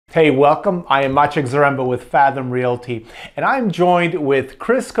Hey, welcome. I am Maciek Zaremba with Fathom Realty, and I'm joined with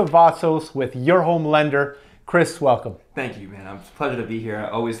Chris Cavazos with Your Home Lender. Chris, welcome. Thank you, man. It's a pleasure to be here. I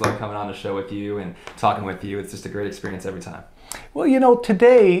always love coming on the show with you and talking with you. It's just a great experience every time. Well, you know,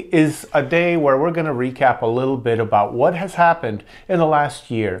 today is a day where we're going to recap a little bit about what has happened in the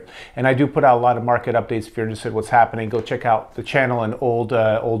last year. And I do put out a lot of market updates. If you're interested in what's happening, go check out the channel and old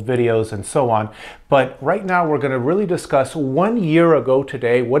videos and so on. But right now, we're going to really discuss 1 year ago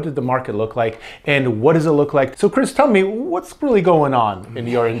today. What did the market look like and what does it look like? So Chris, tell me, what's really going on in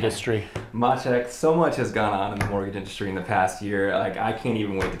your industry? Maciek, so much has gone on in the mortgage industry in the past year. Like, I can't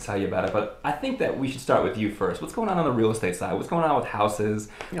even wait to tell you about it. But I think that we should start with you first. What's going on the real estate side? What's going on with houses?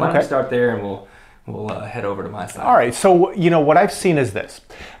 Why don't we start there and we'll head over to my side. All right, so you know what I've seen is this.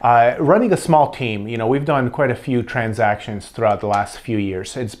 Running a small team, you know, we've done quite a few transactions throughout the last few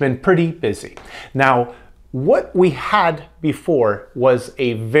years. It's been pretty busy. Now, what we had before was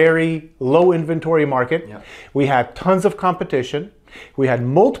a very low inventory market. Yep. We had tons of competition. We had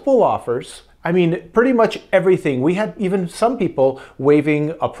multiple offers. I mean, pretty much everything. We had even some people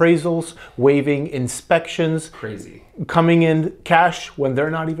waiving appraisals, waiving inspections. Crazy. Coming in cash when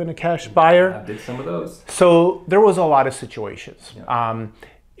they're not even a cash buyer. I did some of those. So there was a lot of situations. Yeah.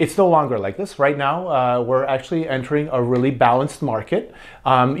 It's no longer like this. Right now, we're actually entering a really balanced market.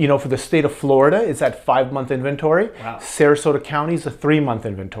 You know, for the state of Florida, it's at 5-month inventory. Wow. Sarasota County is a 3-month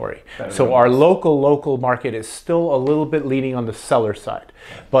inventory. Better So our local market is still a little bit leaning on the seller side.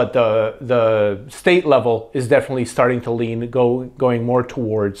 But the state level is definitely starting to lean, going more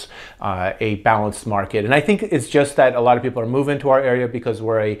towards a balanced market. And I think it's just that a lot of people are moving to our area because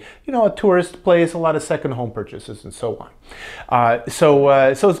we're a tourist place, a lot of second home purchases and so on.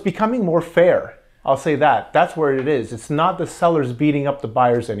 So it's becoming more fair. I'll say that. That's where it is. It's not the sellers beating up the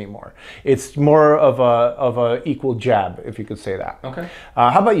buyers anymore. It's more of a equal jab, if you could say that. Okay.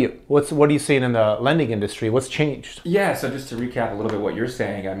 How about you? What are you seeing in the lending industry? What's changed? Yeah, so just to recap a little bit what you're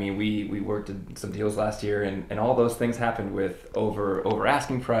saying, I mean, we worked in some deals last year, and all those things happened with over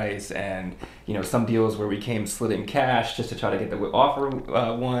asking price, and some deals where we came slid in cash just to try to get the offer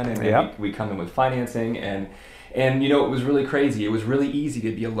one, and then we come in with financing, and it was really crazy. It was really easy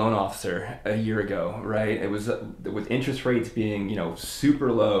to be a loan officer a year ago, right? It was with interest rates being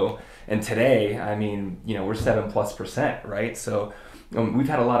super low, and today, I mean, we're 7+%, right? So we've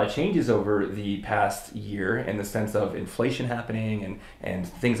had a lot of changes over the past year in the sense of inflation happening and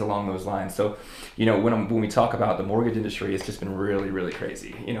things along those lines. So when we talk about the mortgage industry, it's just been really, really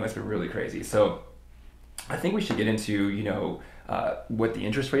crazy. It's been really crazy. So I think we should get into what the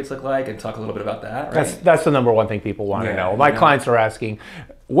interest rates look like and talk a little bit about that. Right? That's the number one thing people want to know. My clients are asking,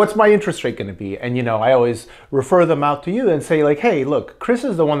 what's my interest rate going to be? And I always refer them out to you and say like, hey, look, Chris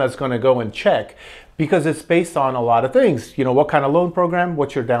is the one that's going to go and check, because it's based on a lot of things. What kind of loan program,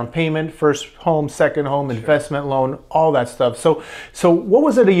 what's your down payment, first home, second home, investment loan, all that stuff. So what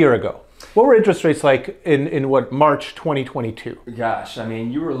was it a year ago? What were interest rates like in March 2022? Gosh, I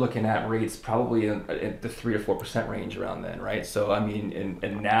mean, you were looking at rates probably in the 3 to 4% range around then, right? So, I mean,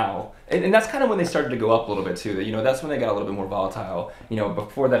 and now, and that's kind of when they started to go up a little bit too. That's when they got a little bit more volatile.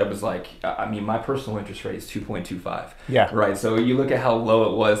 Before that, it was like, I mean, my personal interest rate is 2.25. Yeah. Right. So you look at how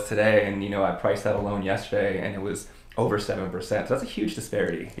low it was today, and I priced that a loan yesterday, and it was over 7%. So that's a huge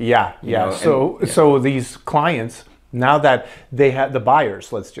disparity. Yeah. So these clients, now that they have the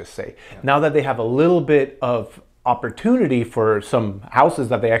buyers, let's just say, now that they have a little bit of opportunity for some houses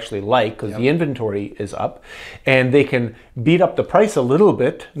that they actually like, because the inventory is up, and they can beat up the price a little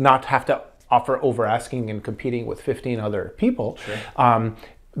bit, not have to offer over asking and competing with 15 other people. Sure.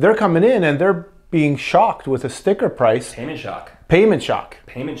 They're coming in and they're being shocked with a sticker price. Payment shock. Payment shock.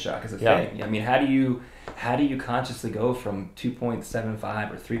 Payment shock is a thing. I mean, how do you consciously go from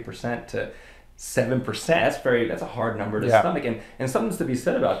 2.75 or 3% to 7%? That's a hard number to stomach, and something's to be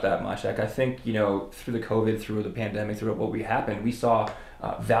said about that, Maciek. I think through the COVID, through the pandemic, through what we happened, we saw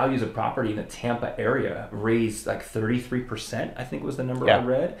values of property in the Tampa area raise like 33%. I think was the number I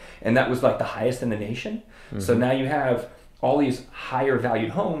read, and that was like the highest in the nation. Mm-hmm. So now you have all these higher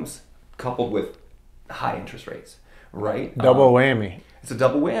valued homes coupled with high interest rates, right? Double whammy. It's a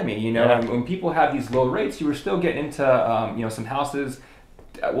double whammy. And when people have these low rates, you were still getting into some houses.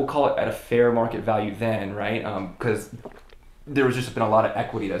 We'll call it at a fair market value then, right? Because there was just been a lot of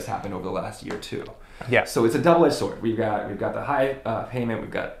equity that's happened over the last year too. Yeah. So it's a double-edged sword. We've got the high payment,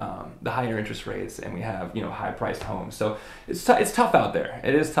 we've got the higher interest rates, and we have high-priced homes. So it's tough out there.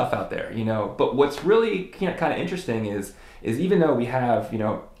 It is tough out there, But what's really kind of interesting is even though we have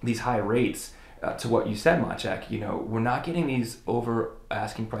these high rates, to what you said, Maciek, we're not getting these over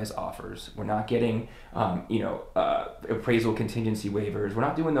asking price offers. We're not getting, appraisal contingency waivers. We're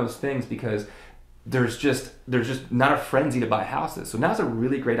not doing those things because there's just not a frenzy to buy houses. So now's a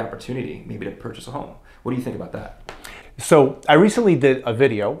really great opportunity maybe to purchase a home. What do you think about that? So I recently did a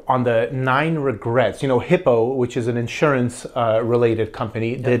video on the 9 regrets. Hippo, which is an insurance related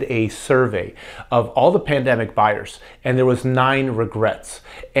company, did a survey of all the pandemic buyers, and there was 9 regrets.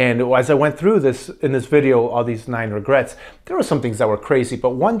 And as I went through this in this video, all these 9 regrets, there were some things that were crazy,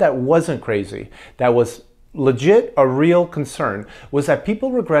 but one that wasn't crazy, that was legit a real concern, was that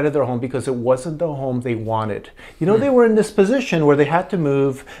people regretted their home because it wasn't the home they wanted. They were in this position where they had to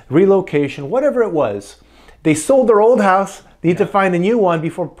move, relocation, whatever it was. They sold their old house, need to find a new one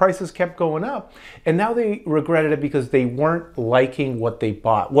before prices kept going up. And now they regretted it because they weren't liking what they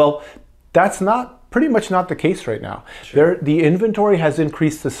bought. Well, that's pretty much not the case right now. Sure. The inventory has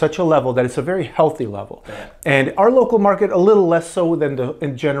increased to such a level that it's a very healthy level. Yeah. And our local market, a little less so than the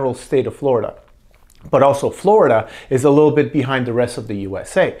in general state of Florida. But also Florida is a little bit behind the rest of the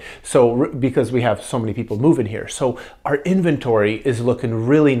USA. So because we have so many people moving here. So our inventory is looking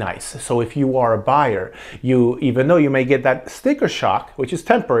really nice. So if you are a buyer, even though you may get that sticker shock, which is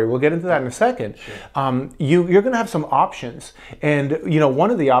temporary, we'll get into that in a second, sure. You're gonna have some options. And one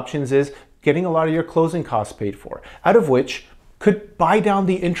of the options is getting a lot of your closing costs paid for, out of which could buy down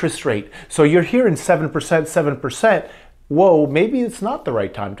the interest rate. So you're hearing 7%, whoa, maybe it's not the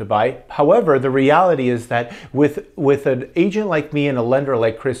right time to buy. However, the reality is that with an agent like me and a lender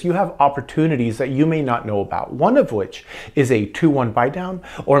like Chris, you have opportunities that you may not know about. One of which is a 2-1 buy down,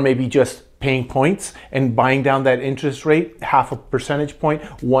 or maybe just paying points and buying down that interest rate, 0.5 percentage point,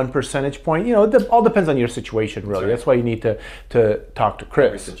 1 percentage point. It all depends on your situation, really. That's why you need to talk to Chris.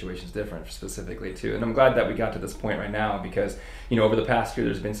 Every situation is different specifically too. And I'm glad that we got to this point right now because, over the past year,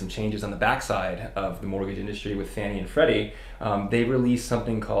 there's been some changes on the backside of the mortgage industry with Fannie and Freddie. They released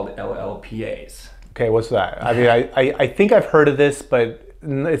something called LLPAs. Okay, what's that? I mean, I think I've heard of this, but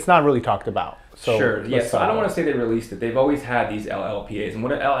it's not really talked about. So sure. Yeah. So I don't want to say they released it. They've always had these LLPAs, and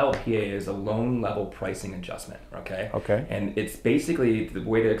what an LLPA is, a loan level pricing adjustment. Okay. Okay. And it's basically, the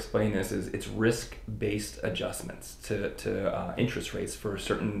way to explain this is it's risk-based adjustments to interest rates for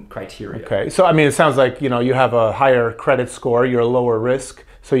certain criteria. Okay. So I mean, it sounds like you have a higher credit score, you're a lower risk,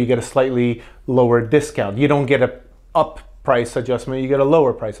 so you get a slightly lower discount. You don't get a up price adjustment, you get a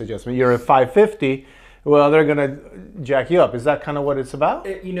lower price adjustment. You're at 550. Well, they're going to jack you up. Is that kind of what it's about?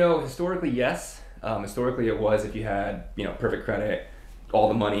 Historically, yes. Historically, it was if you had, perfect credit, all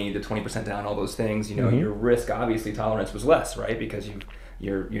the money, the 20% down, all those things, your risk, obviously, tolerance was less, right? Because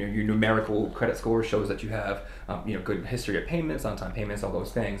your numerical credit score shows that you have, good history of payments, on-time payments, all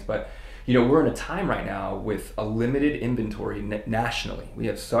those things. But, we're in a time right now with a limited inventory nationally. We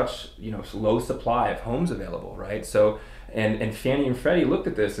have such, low supply of homes available, right? So, and Fannie and Freddie looked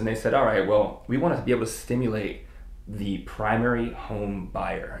at this and they said, all right, well, we want to be able to stimulate the primary home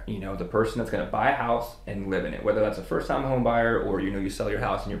buyer, the person that's going to buy a house and live in it, whether that's a first-time home buyer or, you sell your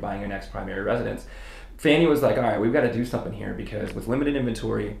house and you're buying your next primary residence. Fannie was like, all right, we've got to do something here because with limited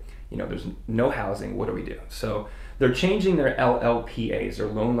inventory, there's no housing. What do we do? So they're changing their LLPAs, or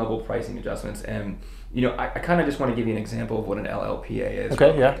loan level pricing adjustments. And, I kind of just want to give you an example of what an LLPA is.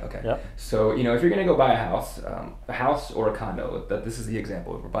 Okay, yeah. Okay. Yeah. So, if you're going to go buy a house or a condo, this is the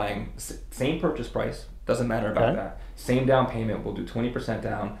example. If we're buying same purchase price, doesn't matter about that. Same down payment, we'll do 20%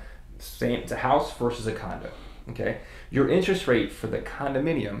 down. It's a house versus a condo. Okay. Your interest rate for the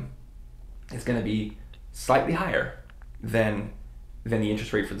condominium is going to be slightly higher than the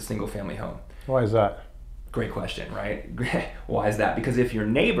interest rate for the single family home. Why is that? Great question, right? Why is that? Because if your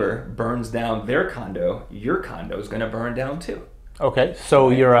neighbor burns down their condo, your condo is going to burn down too. Okay, so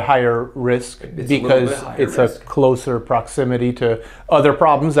you're a higher risk because it's a closer proximity to other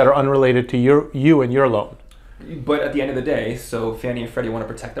problems that are unrelated to you and your loan. But at the end of the day, so Fannie and Freddie want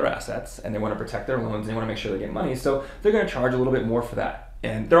to protect their assets and they want to protect their loans and they want to make sure they get money, so they're going to charge a little bit more for that.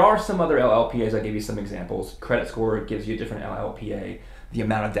 And there are some other LLPAs. I gave you some examples. Credit score gives you a different LLPA. The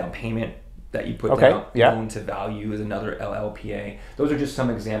amount of down payment that you put down, loan to value, is another LLPA. Those are just some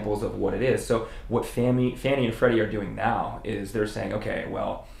examples of what it is. So what Fannie and Freddie are doing now is they're saying, okay,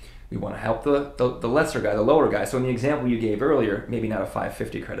 well, we want to help the lesser guy, the lower guy. So in the example you gave earlier, maybe not a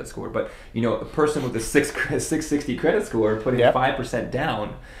 550 credit score, but a person with a 660 credit score putting 5%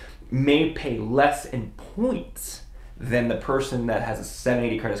 down may pay less in points than the person that has a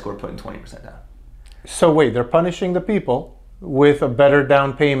 780 credit score putting 20% down. So wait, they're punishing the people with a better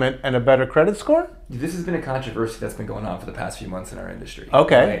down payment and a better credit score? This has been a controversy that's been going on for the past few months in our industry.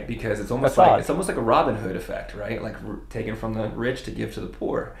 Okay. Right? Because it's almost That's odd. like a Robin Hood effect, right? Like taking from the rich to give to the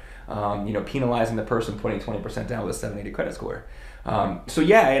poor. Penalizing the person putting 20% down with a 780 credit score. So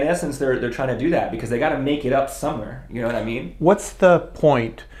yeah, in essence, they're trying to do that because they got to make it up somewhere. You know what I mean? What's the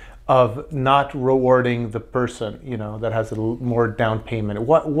point of not rewarding the person, that has a little more down payment?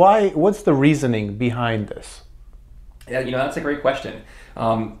 What's the reasoning behind this? Yeah, that's a great question.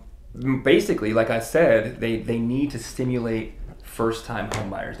 Basically, like I said, they need to stimulate first-time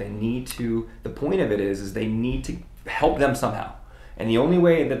homebuyers. The point of it is they need to help them somehow. And the only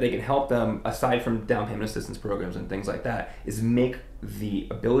way that they can help them, aside from down payment assistance programs and things like that, is make the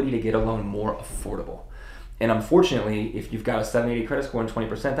ability to get a loan more affordable. And unfortunately, if you've got a 780 credit score and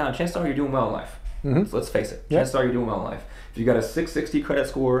 20% down, chances are you're doing well in life. Mm-hmm. So let's face it, chances are you're doing well in life. If you've got a 660 credit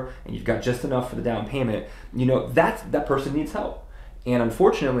score and you've got just enough for the down payment, that person needs help. And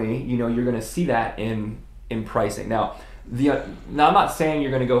unfortunately, you're going to see that in pricing. Now, I'm not saying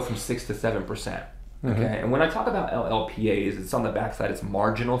you're going to go from 6 to 7%. Okay, mm-hmm. And when I talk about LLPAs, it's on the backside. It's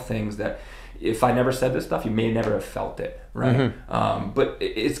marginal things that, if I never said this stuff, you may never have felt it, right? Mm-hmm. But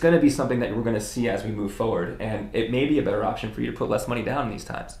it's going to be something that we're going to see as we move forward, and it may be a better option for you to put less money down in these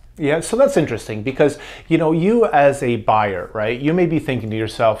times. Yeah, so that's interesting because you as a buyer, right? You may be thinking to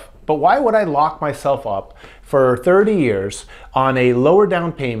yourself, but why would I lock myself up for 30 years on a lower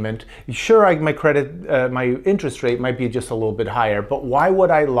down payment? Sure, my interest rate might be just a little bit higher, but why would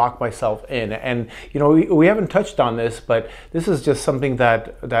I lock myself in? And we haven't touched on this, but this is just something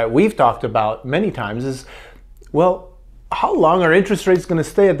that we've talked about many times is, well, how long are interest rates going to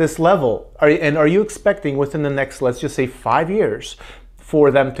stay at this level? Are you expecting within the next, let's just say 5 years,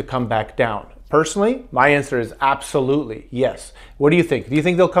 for them to come back down? Personally, my answer is absolutely yes. What do you think? Do you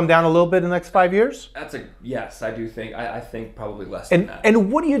think they'll come down a little bit in the next 5 years? Yes, I do think. I think probably less than that.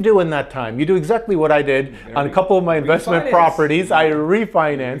 And what do you do in that time? You do exactly what I did on a couple of my investment properties. I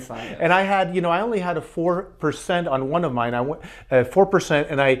refinanced, and I had, I only had a 4% on one of mine. I went 4%,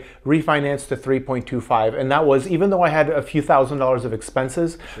 and I refinanced to 3.25, and that was, even though I had a few $1,000s of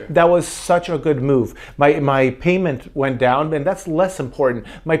expenses, sure, that was such a good move. My payment went down, and that's less important.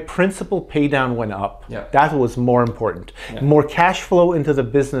 My principal pay down went up. Yeah. That was more important. Yeah. More cash flow into the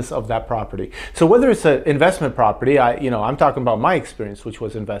business of that property. So whether it's an investment property, I'm talking about my experience, which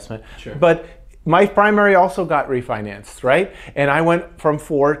was investment, sure, but my primary also got refinanced, right? And I went from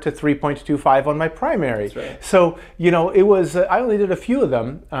 4 to 3.25 on my primary. That's right. So, it was, I only did a few of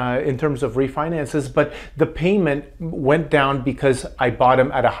them in terms of refinances, but the payment went down because I bought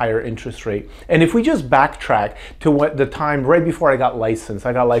them at a higher interest rate. And if we just backtrack to the time right before I got licensed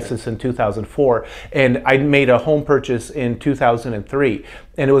sure, in 2004, and I made a home purchase in 2003.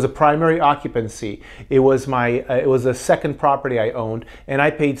 And it was a primary occupancy. It was a second property I owned, and I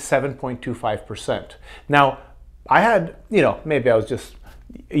paid 7.25%. Now, I had, maybe I was just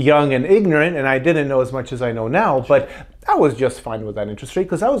young and ignorant, and I didn't know as much as I know now, but I was just fine with that interest rate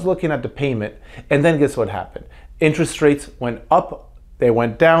because I was looking at the payment, and then guess what happened? Interest rates went up, they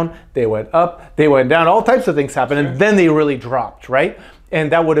went down, they went up, they went down, all types of things happened, sure, and then they really dropped, right? And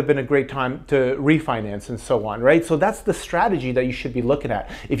that would have been a great time to refinance and so on, right? So that's the strategy that you should be looking at.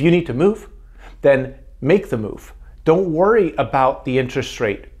 If you need to move, then make the move. Don't worry about the interest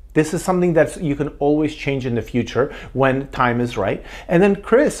rate. This is something that you can always change in the future when time is right. And then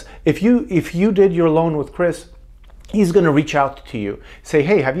Chris, if you did your loan with Chris, he's going to reach out to you, say,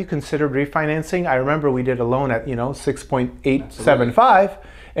 hey, have you considered refinancing? I remember we did a loan at 6.875,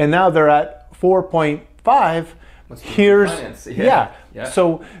 and now they're at 4.5. Here's yeah.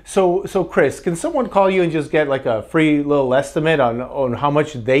 So Chris, can someone call you and just get like a free little estimate on how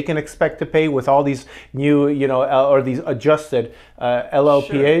much they can expect to pay with all these new or these adjusted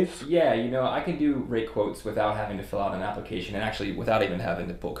LLPAs? Sure. Yeah, I can do rate quotes without having to fill out an application, and actually without even having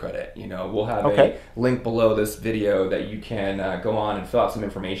to pull credit. We'll have a link below this video that you can go on and fill out some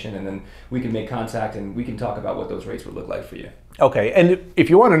information, and then we can make contact and we can talk about what those rates would look like for you. Okay, and if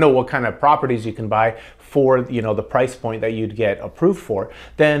you want to know what kind of properties you can buy for the price point that you'd get approved for,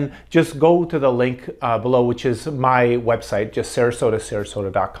 then just go to the link below, which is my website, just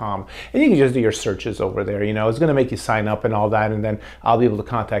sarasota.com, and you can just do your searches over there. It's going to make you sign up and all that, and then I'll be able to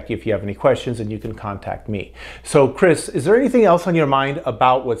contact you if you have any questions, and you can contact me. So Chris, is there anything else on your mind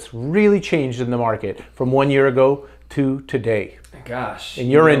about what's really changed in the market from 1 year ago to today? Gosh,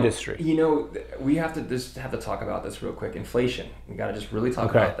 in your industry, we have to talk about this real quick. Inflation. We got to just really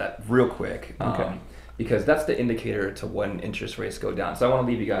talk about that real quick, because that's the indicator to when interest rates go down. So I want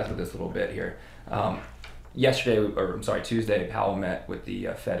to leave you guys with this little bit here. Tuesday, Powell met with the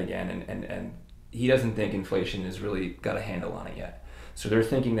Fed again, and he doesn't think inflation has really got a handle on it yet. So they're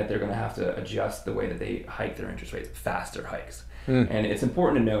thinking that they're going to have to adjust the way that they hike their interest rates, faster hikes. And it's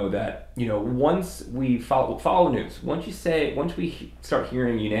important to know that, you know, once we follow news, once we start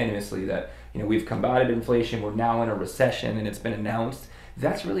hearing unanimously that, you know, we've combated inflation, we're now in a recession and it's been announced,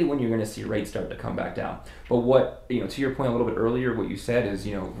 that's really when you're going to see rates start to come back down. But what, you know, to your point a little bit earlier, what you said is,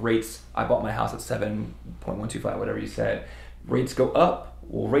 you know, rates, I bought my house at 7.125, whatever you said, rates go up.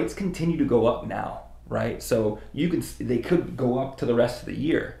 Well, rates continue to go up now, right? So they could go up to the rest of the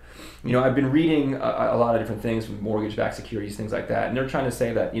year. You know, I've been reading a lot of different things from mortgage-backed securities, things like that, and they're trying to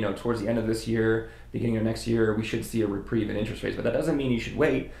say that, you know, towards the end of this year, beginning of next year, we should see a reprieve in interest rates. But that doesn't mean you should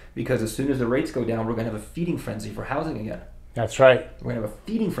wait, because as soon as the rates go down, we're going to have a feeding frenzy for housing again. That's right. We're going to have a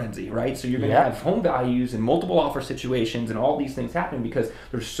feeding frenzy, right? So you're going to have home values and multiple offer situations and all these things happening because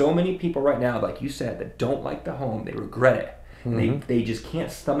there's so many people right now, like you said, that don't like the home. They regret it. They just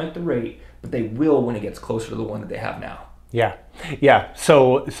can't stomach the rate, but they will when it gets closer to the one that they have now. Yeah.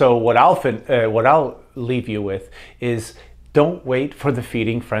 So what I'll leave you with is, don't wait for the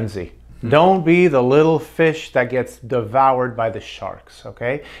feeding frenzy. Don't be the little fish that gets devoured by the sharks,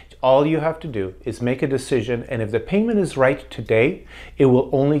 okay? All you have to do is make a decision, and if the payment is right today, it will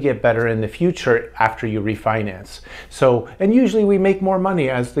only get better in the future after you refinance. So, and usually we make more money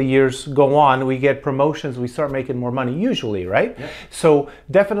as the years go on. We get promotions, we start making more money usually, right? Yep. So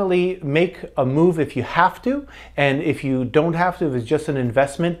definitely make a move if you have to, and if you don't have to, if it's just an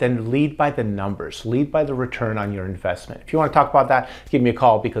investment, then lead by the numbers, lead by the return on your investment. If you want to talk about that, give me a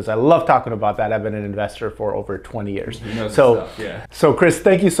call, because I love talking about that. I've been an investor for over 20 years. So Chris,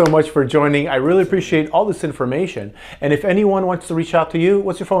 thank you so much for joining. I really appreciate all this information. And if anyone wants to reach out to you,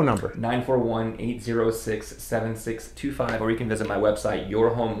 what's your phone number? 941-806-7625, or you can visit my website,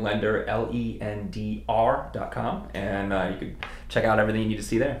 yourhomelender.com, and you can check out everything you need to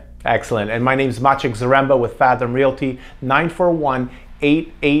see there. Excellent. And my name is Maciek Zaremba with Fathom Realty,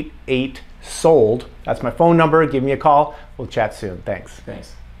 941-888-SOLD. That's my phone number. Give me a call. We'll chat soon. Thanks.